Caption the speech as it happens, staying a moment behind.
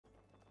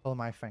Pull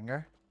my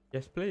finger.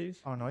 Yes,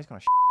 please. Oh no, he's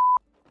gonna.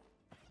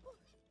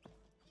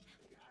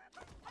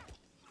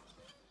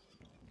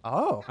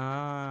 Oh.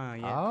 Ah,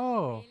 yeah.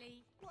 Oh.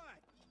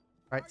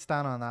 Right,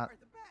 stand on that.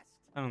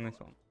 And on this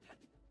one.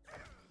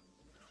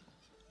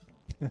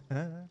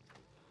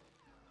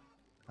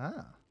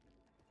 Ah.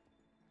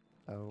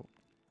 Oh.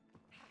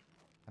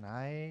 Can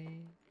I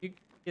You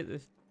get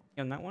this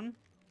on that one?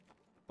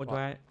 Or do What?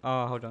 I?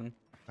 Oh, hold on.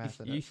 mess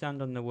with You it?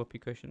 stand on the whoopee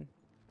cushion.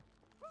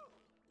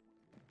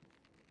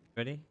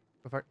 Ready?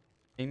 Go for it.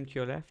 Aim to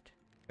your left.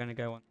 You're gonna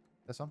go on.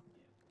 This one.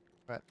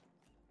 Right.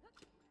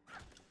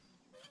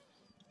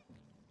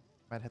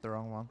 Might hit the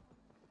wrong one.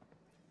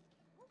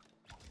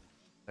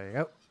 There you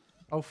go.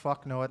 Oh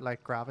fuck no! It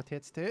like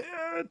gravitates to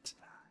it.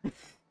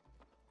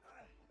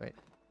 Wait.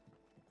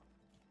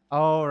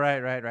 Oh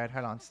right.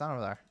 Hold on. Stand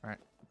over there. Right.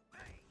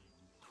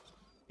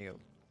 There you go.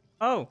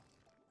 Oh!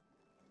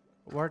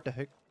 Where'd the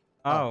hook?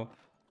 Oh.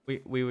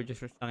 We were just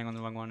standing on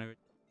the wrong one.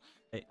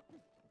 Hey,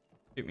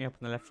 shoot me up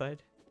on the left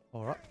side.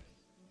 Alright.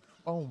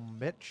 Oh,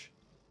 bitch.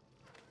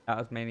 That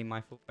was mainly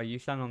my fault. Are you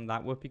standing on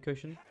that whoopee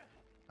cushion?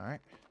 Alright.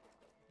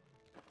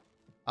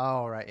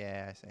 Oh, right.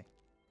 Yeah, I see.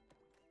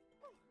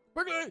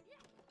 Quickly!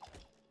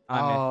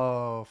 I missed.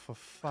 Oh, for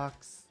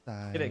fuck's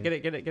sake. Get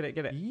it.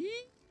 Yeet.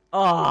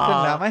 Oh!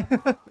 Didn't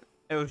let me.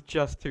 It was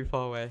just too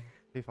far away.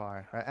 Too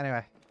far. Right,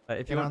 anyway.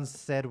 If Get you on want,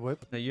 said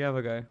whoop. no, you have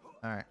a go.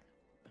 Alright.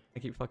 I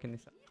keep fucking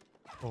this up.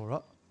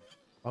 Alright.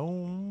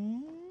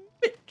 Boom.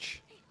 Bitch.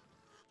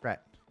 Right.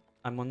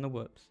 I'm on the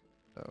whoops.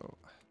 So.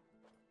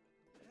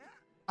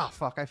 Ah,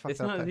 fuck. I fucked It's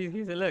up. not as there.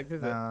 easy as it looks,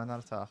 is it? No, not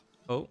at all.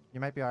 Oh, You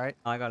might be alright.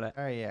 I got it.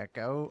 There you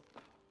go.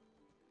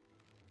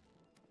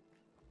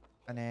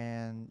 And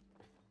then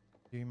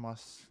you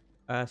must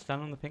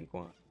Stand on the pink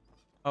one.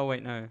 Oh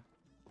wait, no.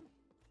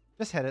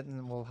 just hit it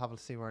and we'll have a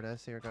see where it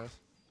is. See where it goes.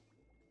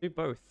 Do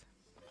both.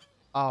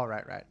 Oh,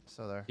 right.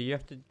 So there. Do you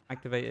have to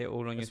activate it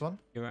all on This one?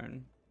 your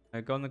own?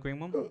 No, go on the green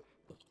one. Do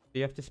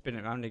you have to spin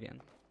it around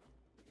again?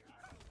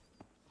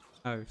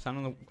 Oh, stand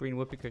on the green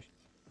whoopee cushion.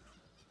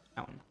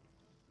 That one.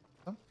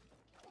 Huh?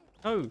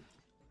 Oh,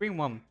 green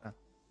one.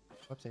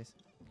 Whoopsies.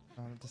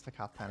 Oh, I'm just like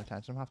half paying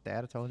attention. I'm half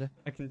dead, I told you.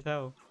 I can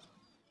tell.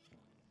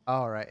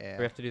 Oh, right, yeah.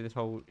 We have to do this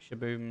whole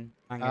shaboom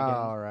thing Oh,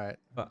 again. right.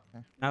 But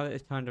Okay. now that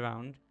it's turned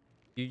around,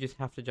 you just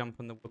have to jump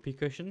on the whoopee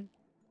cushion,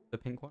 the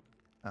pink one.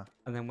 Oh.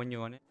 And then when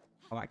you're on it,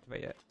 I'll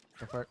activate it.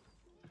 Go for it.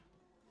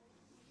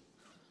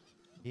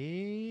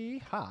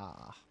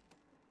 Yeehaw.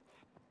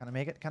 Can I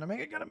make it? Can I make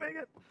it? Can I make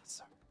it?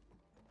 So.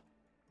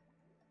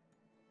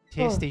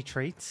 Tasty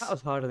treats. That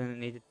was harder than it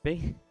needed to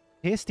be.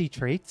 Tasty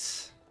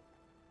treats.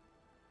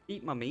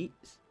 Eat my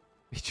meats.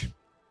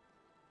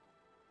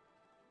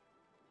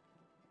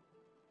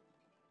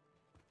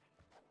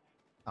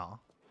 Oh,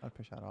 I'll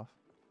push that off.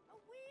 A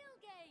wheel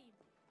game.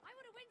 I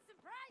want to win some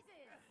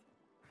prizes.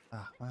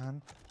 Ah,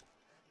 man.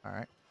 All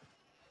right.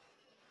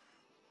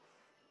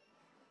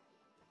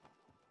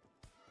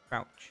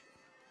 Crouch.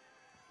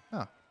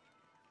 Oh.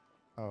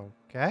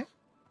 Okay.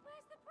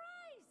 Where's the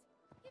prize?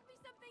 Give me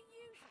something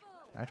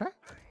useful. Can I try?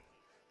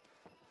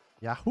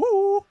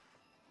 Yahoo!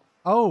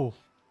 Oh.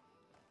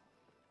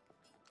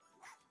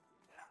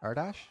 R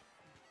dash.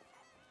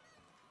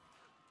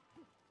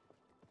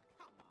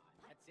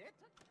 That's it?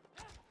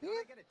 Can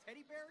I get a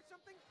teddy bear or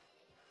something?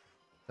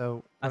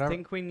 So I whatever.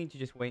 think we need to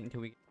just wait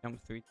until we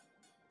jump through.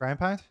 Grind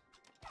pound.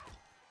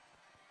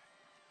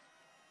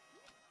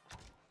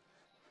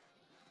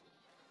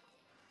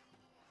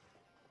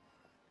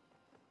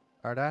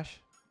 R dash.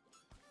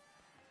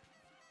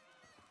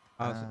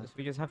 Oh, so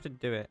we just have to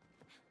do it.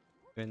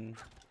 When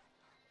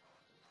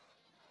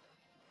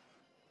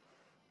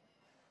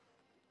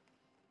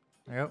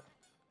There you go.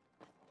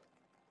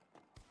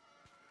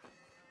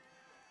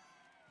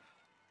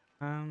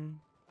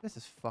 This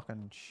is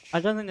fucking. I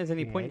don't think there's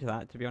any point to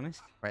that, to be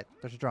honest. Right,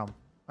 there's a drum.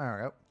 There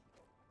we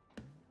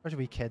go. There's a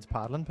wee kids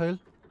paddling pool.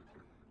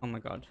 Oh my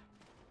god.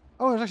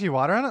 Oh, there's actually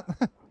water in it.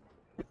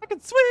 I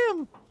can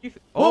swim.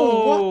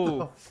 Oh,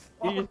 what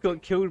the you just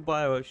got killed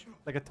by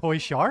like a toy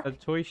shark. a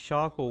toy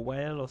shark or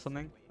whale or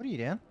something. What are you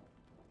doing?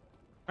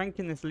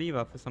 Cranking this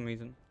lever for some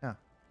reason. Yeah.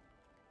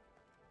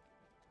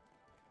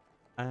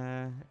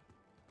 I'm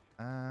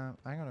I'm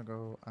gonna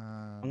go.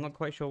 not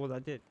quite sure what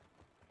that did.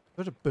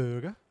 There's a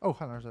burger. Oh,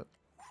 and there's a.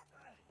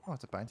 Oh,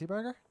 it's a bounty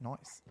burger.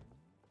 Nice.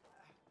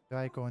 Do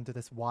I go into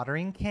this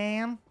watering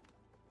can?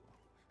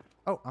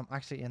 Oh, I'm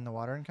actually in the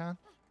watering can.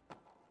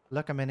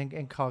 Look, I'm in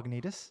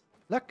incognitus.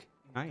 Look.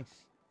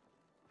 Nice.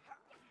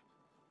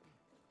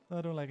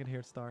 I don't like it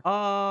here, Stark.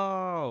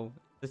 Oh,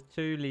 there's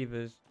two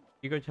levers.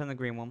 You go turn the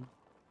green one.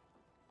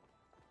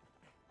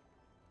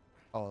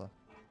 Oh. I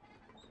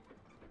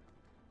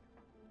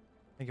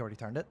think you already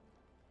turned it.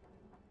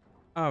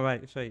 Oh,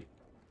 right, sweet.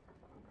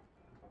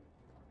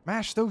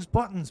 Mash those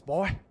buttons,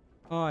 boy.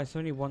 Oh, it's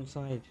only one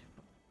side.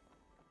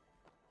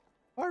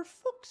 For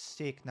fuck's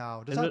sake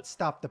now. Does Is that it-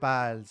 stop the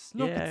balls?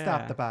 Look, it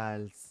stopped the Yeah.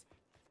 balls.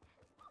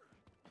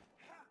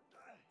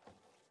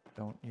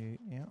 Don't you?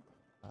 Yeah.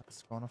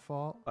 That's gonna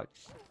fall.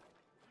 Fucks.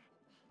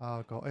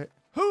 Oh, got it.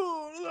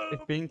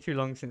 It's been too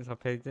long since I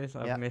played this.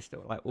 I've Yeah. missed it,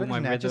 like all What my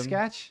is an rhythm.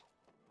 Etch-a-Sketch?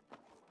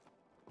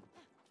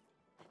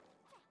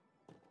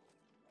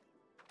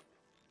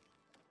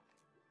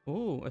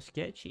 Ooh, a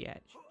sketchy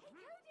edge.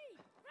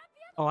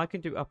 Oh, I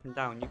can do up and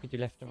down. You can do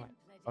left and right.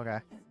 Okay.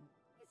 It's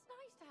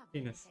nice to have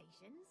Penis.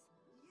 limitations.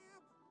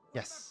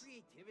 Yeah, Yes.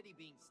 creativity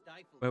being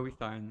stifled. Where are we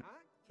starting? Huh?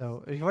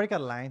 So you've already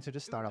got a line, so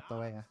just start up the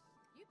way. Yeah.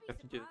 You'd be Have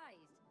to do it. surprised.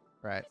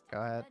 Right. Just Go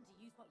have to ahead. learn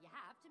to use what you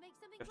have to make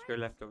something Let's go great.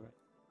 left or right.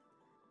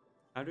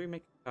 How do we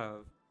make a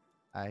curve?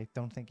 I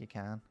don't think you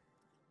can.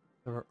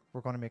 So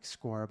we're going to make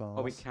square balls.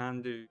 Oh, we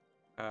can do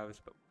curves,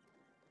 but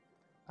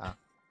I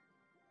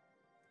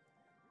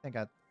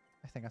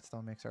think that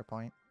still makes our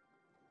point.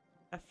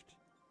 left.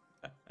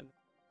 And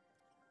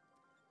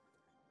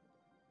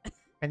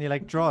Can you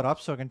like draw it up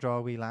so I can draw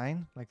a wee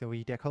line, like the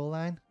wee dickhole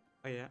line?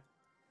 oh yeah.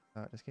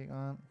 So just keep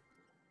going.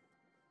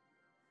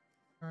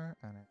 And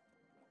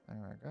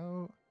there we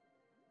go.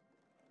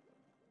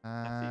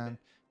 That's even. And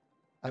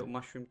Little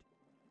mushroom.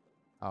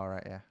 all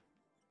right, yeah.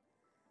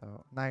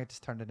 So now you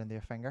just turned it into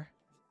a finger.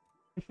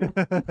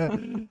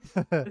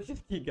 Let's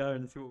just keep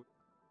going. See what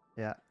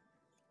Yeah.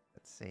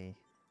 Let's see.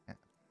 Yeah.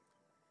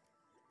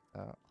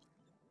 So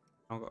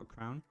I've got a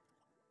crown.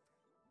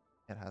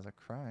 it has a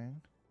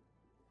crown.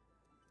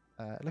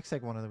 It looks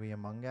like one of the wee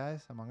Among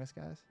Us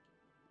guys,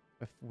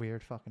 with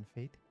weird fucking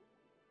feet,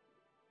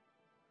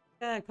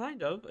 Yeah,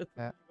 kind of. It's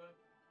Yeah.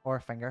 or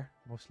a finger,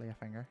 mostly a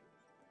finger.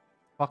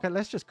 Fuck it,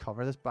 let's just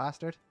cover this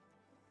bastard.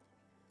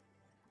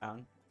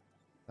 down.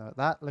 So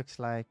that looks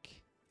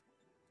like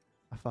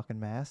a fucking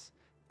mess.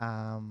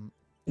 That's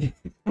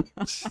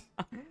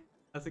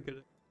a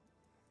good.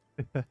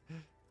 Uh,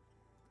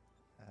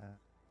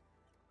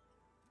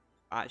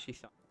 Actually,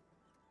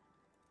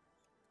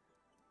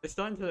 it's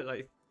starting to look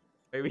like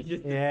maybe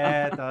just.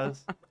 yeah, it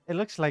does. It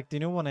looks like, do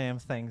you know one of them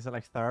things that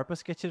like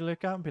therapists get you to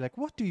look at and be like,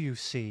 "What do you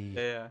see?"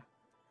 Yeah.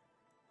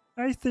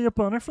 I see a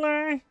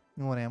butterfly. You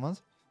know one of them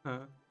ones? Huh.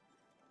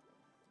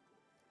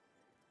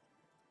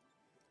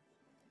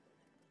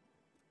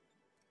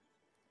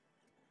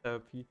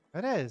 Therapy.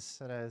 It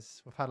is. It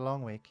is. We've had a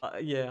long week.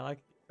 Yeah, I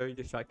get very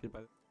distracted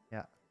by this.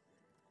 Yeah.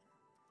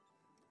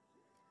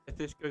 If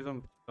this goes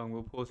on for too long,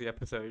 we'll pause the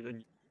episode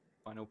and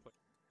final point.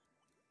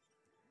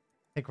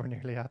 I think we're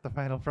nearly at the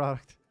final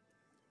product.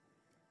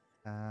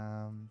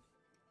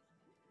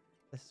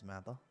 This is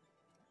mental.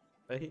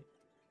 Right?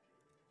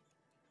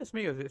 Just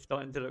me, or is it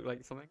starting to look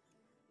like something?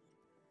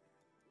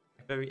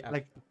 Very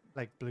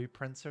Like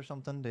blueprints or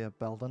something to a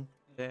building.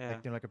 yeah.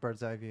 Like doing like a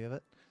bird's eye view of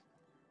it.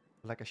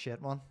 Like a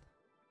shit one.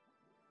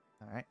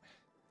 Alright.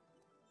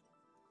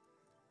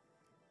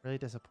 Really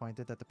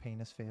disappointed that the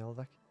penis failed.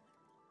 Like,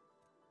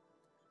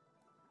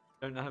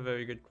 Don't have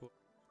very good core.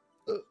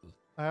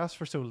 I asked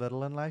for so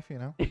little in life, you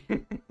know.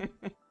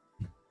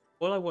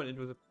 All I wanted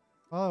was a.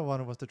 All I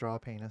wanted was to draw a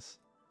penis.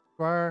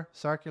 Square,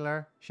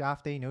 circular,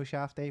 shafty, no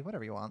shafty,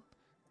 whatever you want.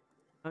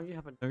 How do you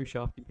have a no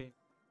shafty penis?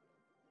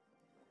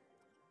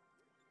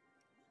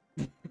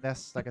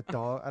 Unless like a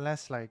dog,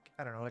 unless like,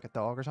 I don't know, like a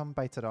dog or something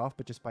bites it off,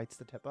 but just bites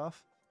the tip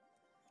off.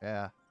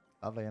 Yeah,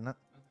 lovely, isn't it?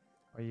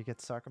 Or you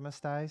get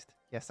circumcised.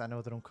 Yes, I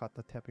know they don't cut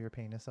the tip of your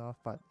penis off,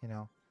 but you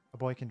know, a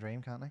boy can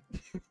dream, can't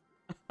he?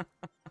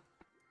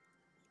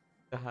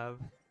 To have.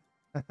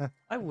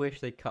 I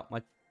wish they cut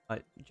my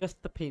just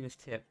the penis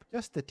tip.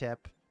 Just the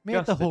tip. Make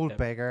Just the the hole tip.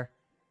 bigger,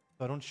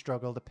 so I don't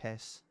struggle to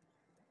piss.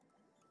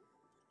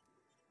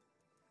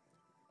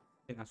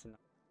 I think that's enough.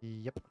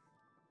 Yep.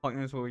 I think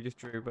that's what we just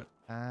drew, but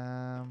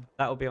Um.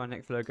 that'll be our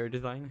next logo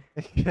design.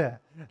 Yeah.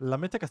 Let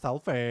me take a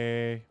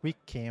selfie. We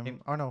came.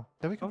 Im- Oh no,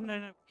 did we Oh come? no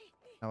no.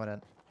 No, we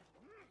didn't.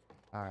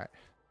 All right.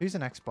 Who's the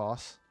next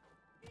boss?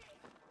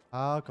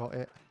 Oh, got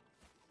it.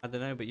 I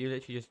don't know, but you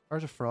literally just.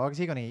 Where's a frog? Is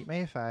he gonna eat me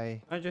if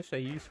I? I just say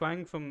you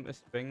swang from a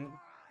string,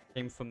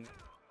 came from.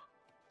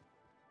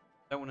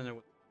 Don't want to know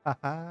what.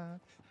 Haha.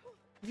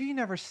 Have you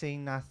never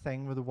seen that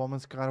thing where the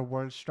woman's got a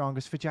world's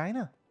strongest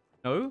vagina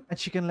No. and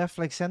she can lift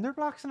like cinder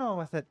blocks and all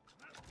with it?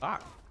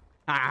 Fuck.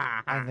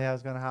 I Ah. knew that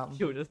was gonna happen.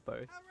 Killed us both.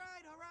 All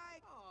right, all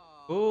right.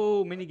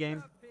 Oh, mini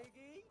game. What's up,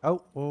 piggy?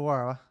 Oh, where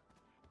are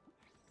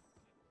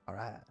we? All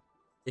right.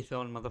 It's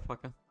on,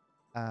 motherfucker.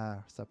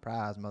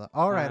 Surprise, mother.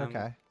 All right, Um,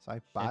 okay. So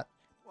I bat.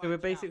 So we're Watch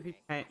out, basically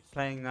piggy.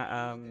 playing that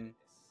I know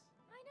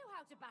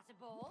how to bat a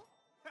ball.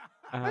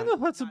 I know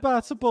what's a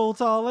bat's a ball,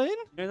 darling.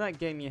 You know that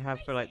game you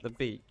have for like the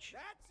beach?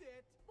 That's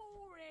it.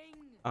 Boring.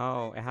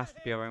 Oh, it has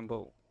to be our own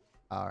ball.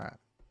 All right.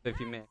 So if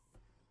you miss,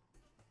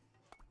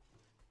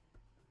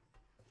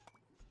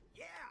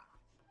 Yeah.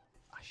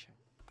 Ah, shit.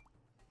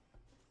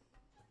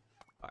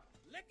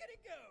 Lickety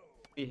go.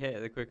 you hit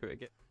it, the quicker it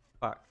gets.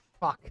 Fuck.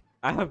 Fuck.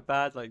 I have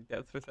bad like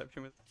depth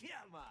perception with. Come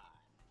on.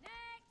 Next.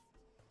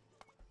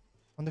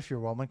 Wonder if your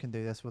woman can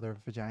do this with her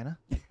vagina.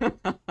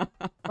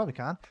 Probably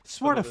can.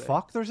 Swear to Probably.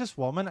 fuck, there's this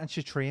woman and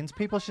she trains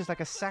people. She's like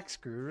a sex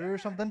guru or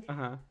something.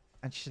 Uh-huh.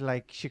 And she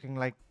can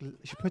like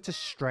she puts a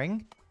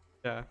string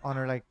Yeah. on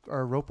her like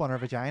or a rope on her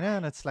vagina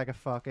and it's like a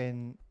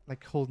fucking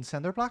like holding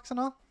cinder blocks and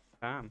all.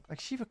 Damn. Like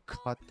she would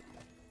cut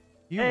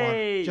You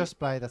Hey! want just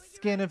by the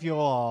skin of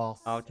your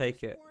ass. I'll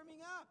take it. Warming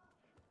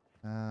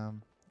up.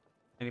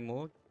 Any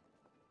more?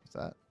 What's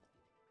that?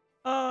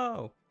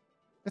 Oh!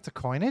 It's a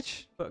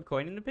coinage? Put a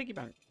coin in the piggy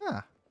bank.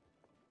 Ah,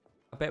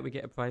 I bet we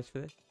get a prize for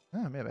this.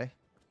 maybe.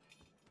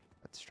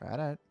 Let's try it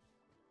out.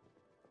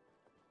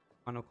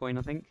 Final coin,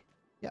 I think.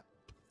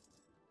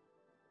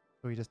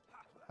 So we just...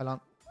 Hold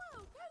on.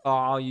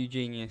 Oh, you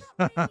genius.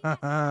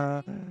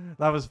 That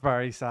was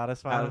very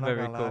satisfying. That was I'm not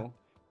very gonna lie. cool.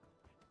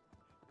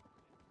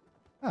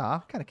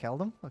 Ah, kind of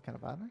killed him. Not kind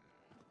of bad. Right?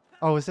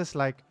 Oh, is this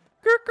like...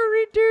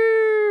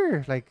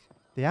 Gurkery-doo! Like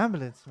the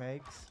ambulance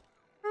makes.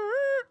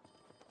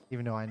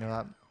 Even though I know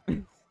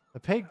that. The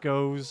pig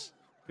goes...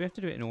 Do we have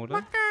to do it in order?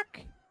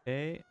 Macaque.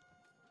 Okay.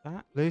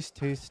 That. Loose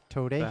tooth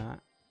toady. That.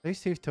 Loose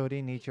tooth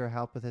toady needs your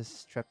help with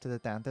his trip to the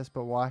dentist,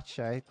 but watch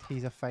out,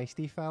 he's a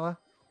feisty fella.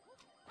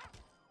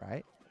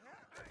 Right?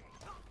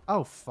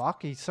 Oh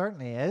fuck, he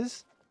certainly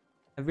is.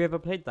 Have you ever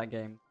played that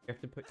game? You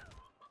have to put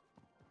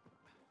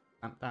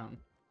clamp down.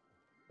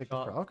 Like the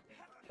Shot. frog.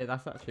 Yeah,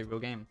 that's actually a real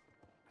game.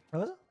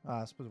 Oh, is it?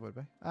 I suppose it would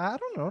be. I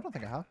don't know. I don't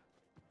think I have.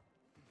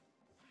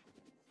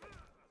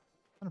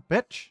 What a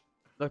bitch.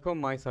 Look on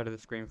my side of the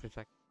screen for a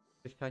second.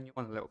 Just turn you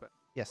on a little bit.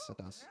 Yes, it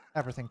does.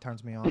 Everything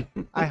turns me on.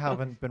 I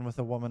haven't been with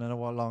a woman in a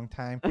long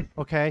time.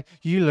 Okay,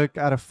 you look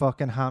at a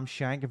fucking ham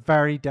shank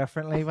very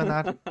differently when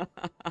that.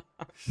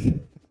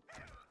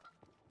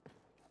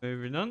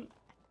 Moving on.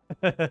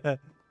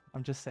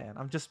 I'm just saying.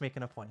 I'm just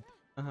making a point.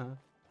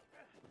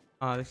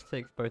 Ah, this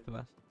takes both of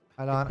us.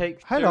 Hold on.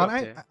 takes Hold two on. up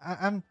here.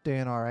 I'm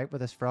doing all right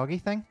with this froggy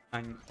thing.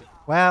 And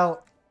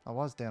Well, I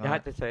was doing you all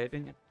had right. to say it,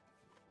 didn't you?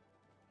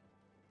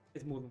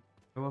 It's more than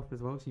go up as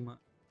well, so you might.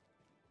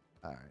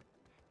 All right.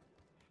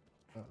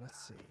 Well,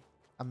 let's see.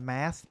 A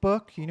math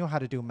book? You know how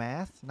to do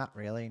math? Not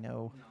really,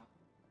 no.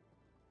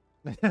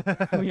 We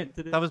had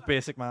to do- That was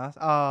basic math.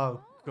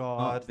 Oh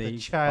god, the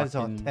these child's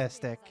fucking-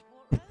 autistic.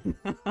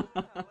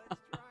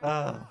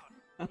 Ugh.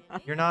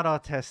 You're not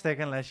autistic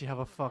unless you have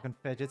a fucking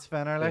fidget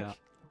spinner, like, Yeah.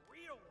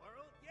 Real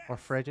world, yes. or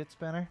fidget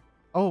spinner.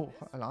 Oh,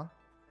 hold on.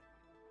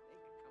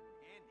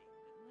 They could come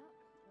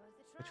in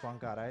handy. Which one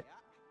got out?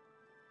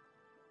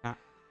 Ah.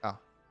 Oh.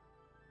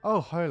 Oh,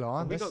 hold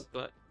on. We This. got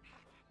glut.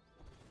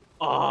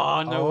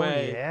 Oh, no oh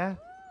way. yeah.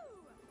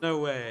 No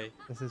way.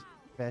 This is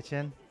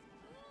bitching.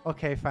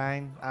 Okay,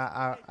 fine.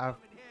 Come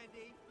in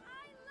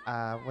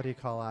handy. What do you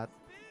call that?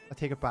 I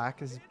take it back.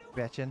 This is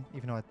bitching,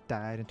 even though it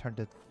died and turned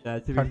to Yeah,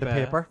 to be turned to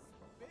fair, paper.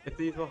 if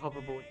these were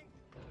hoverboards,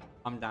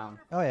 I'm down.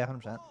 Oh yeah,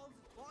 100%. Walls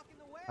blocking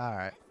the way. All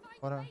right.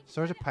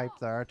 So there's a pipe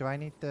there. Do I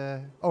need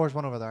to? Oh, there's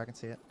one over there. I can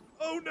see it.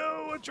 Oh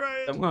no, I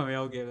tried. Don't worry,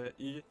 I'll give it.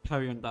 You just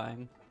carry on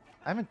dying.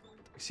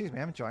 Excuse me.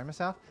 I'm enjoying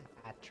myself.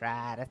 I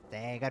tried to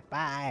say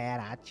goodbye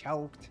and I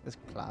choked. This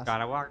class.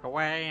 Gotta walk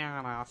away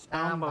and I'll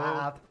stumble.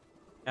 Stumbled.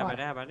 Dabba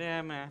dabba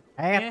dabba.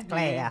 It's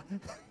clear.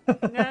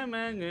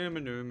 Nama, nama,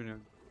 nama, nama.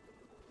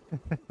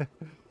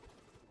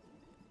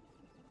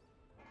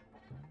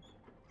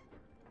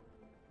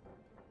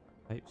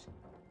 Pipes.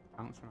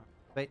 Bounce around.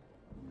 Right.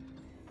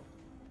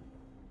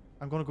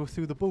 I'm gonna go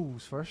through the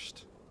booze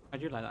first. I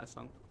do like that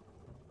song.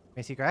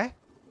 Macy Gray.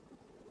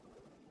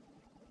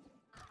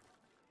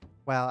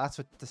 Well, that's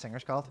what the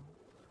singer's called.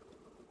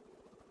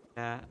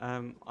 Yeah,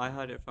 I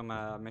heard it from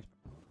Miss.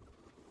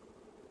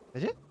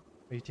 Did you?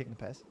 Are you taking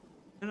the piss?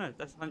 No,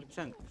 that's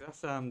 100%.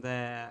 That's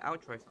their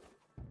outro. song.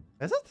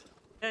 Is it?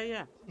 Yeah,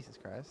 yeah. Jesus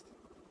Christ.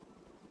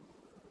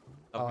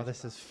 Love Oh,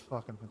 Miss this is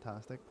fucking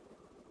fantastic.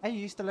 I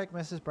used to like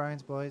Mrs.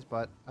 Brown's Boys,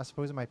 but I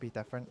suppose it might be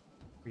different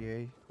for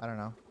you. I don't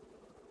know.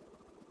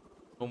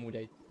 Normal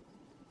day.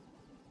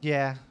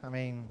 Yeah, I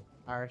mean,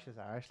 Irish is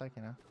Irish, like,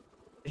 you know.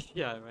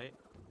 Yeah, right.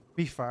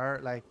 Be fair,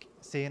 like,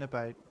 say in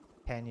about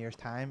 10 years'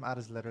 time, that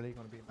is literally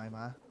going to be my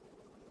ma.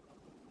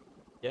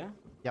 Yeah.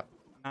 Yep.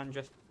 And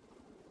just.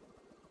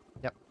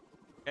 Yep.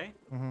 Okay.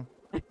 Mm-hmm.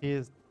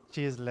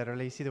 She is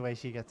literally, see the way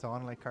she gets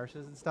on, like,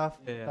 curses and stuff?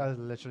 Yeah, yeah. That is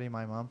literally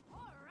my mom. All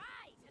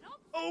right, and up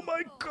Oh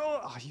my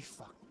god. Oh, you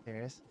fucking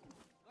serious?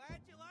 Glad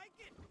you like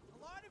it.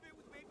 A lot of it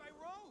was made by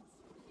Rose.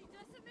 she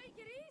doesn't make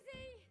it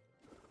easy.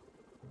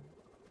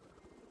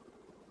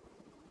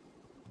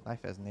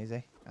 Life isn't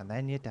easy. And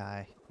then you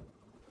die.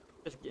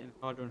 Just getting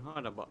harder and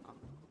harder, but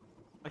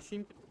I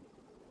seem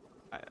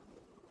to.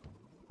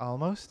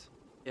 Almost?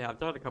 Yeah, I've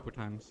died a couple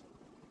times.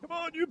 Come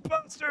on, you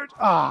bastard.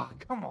 Ah,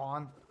 come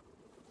on.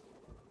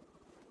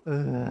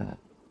 Ugh.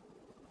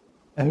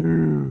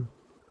 Oh.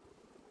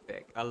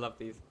 Sick. I love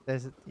these.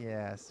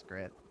 Yes,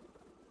 great.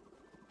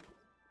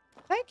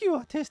 Thank you,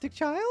 autistic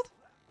child.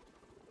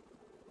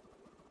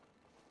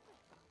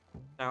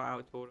 Shout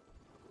out to all the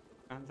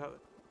fans out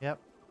there. Yep.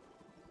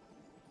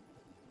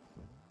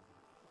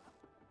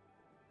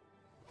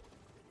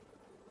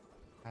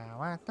 I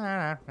want to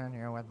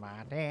afternoon with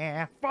my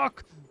dear.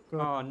 Fuck. Good.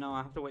 Oh no,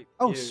 I have to wait.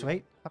 For Oh, you.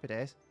 sweet. Happy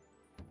days.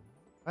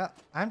 Well,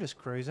 I'm just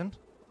cruising.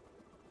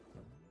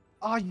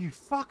 Oh, you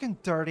fucking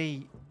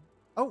dirty.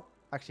 Oh,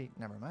 actually,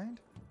 never mind.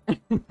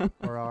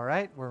 We're all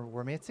right.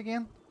 We're mates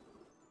again.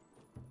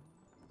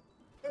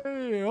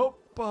 Hey, up,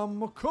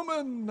 I'm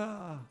coming.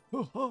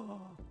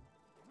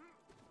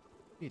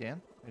 You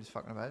doing? You're just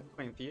fucking about.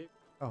 Waiting for you.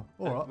 Oh,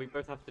 So alright. we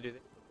both have to do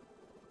this.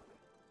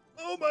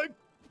 Oh my.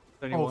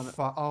 There's only Oh, one.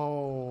 fuck.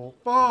 Oh,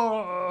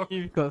 fuck.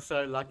 You've got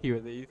so lucky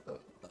with these.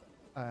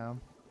 I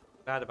am.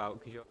 Bad about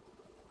because you're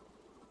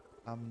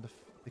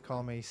They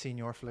call me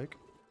Senior Fluke.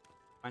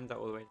 mine's out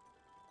all the way.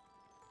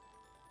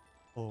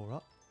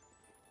 Alright.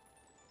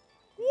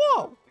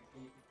 Whoa!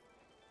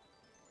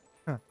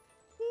 Huh.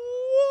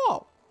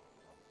 Whoa!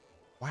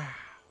 Wow.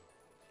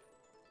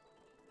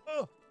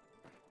 Oh.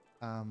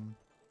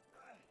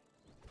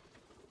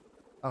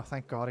 Oh,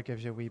 thank God it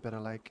gives you a wee bit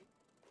of like.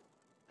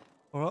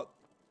 Alright.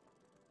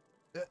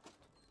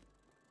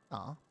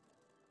 Aw.